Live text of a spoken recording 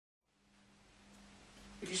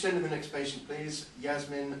If you send them the next patient, please.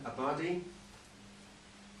 Yasmin Abadi.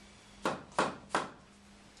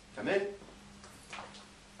 Come in.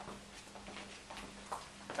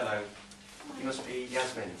 Hello. You must be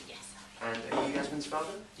Yasmin. Yes. And are you Yasmin's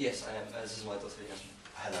father? Yes, I am. This is my daughter, Yasmin.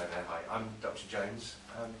 Hello there. Hi. I'm Dr. Jones.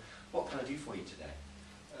 What can I do for you today?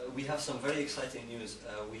 We have some very exciting news.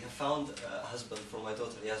 We have found a husband for my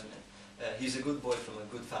daughter, Yasmin. He's a good boy from a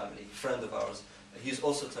good family, friend of ours. He's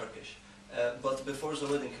also Turkish. But before the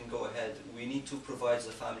wedding can go ahead, we need to provide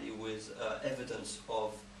the family with evidence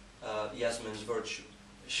of Yasmin's virtue.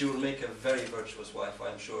 She will make a very virtuous wife,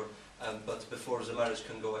 I'm sure. But before the marriage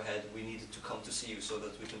can go ahead, we needed to come to see you so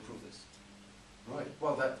that we can prove this. Right.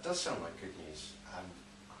 Well, that does sound like good news.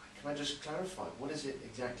 Can I just clarify, what is it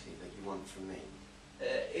exactly that you want from me?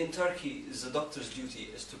 In Turkey, the doctor's duty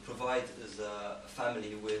is to provide the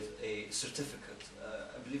family with a certificate.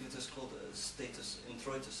 I believe it is called a status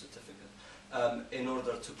introitus certificate, in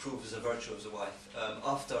order to prove the virtue of the wife.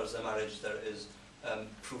 After the marriage, there is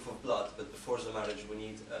proof of blood, but before the marriage, we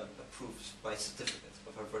need a proof by certificate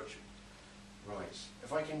of her virtue. Right.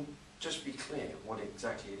 If I can just be clear what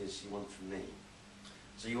exactly it is you want from me.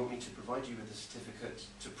 So you want me to provide you with a certificate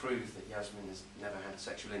to prove that Yasmin has never had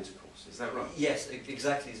sexual intercourse, is that right? Yes,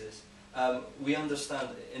 exactly this. We understand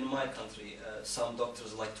in my country some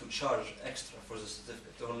doctors like to charge extra for the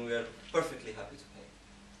certificate, and we are perfectly happy to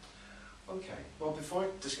pay. Okay, well before I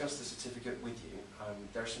discuss the certificate with you,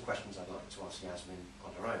 there are some questions I'd like to ask Yasmin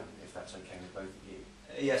on her own, if that's okay with both of you.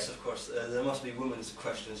 Yes, of course. There must be women's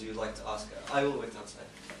questions you'd like to ask her. I will wait outside.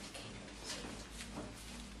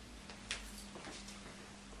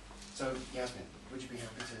 So, Yasmin, would you be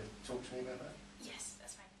happy to talk to me about that?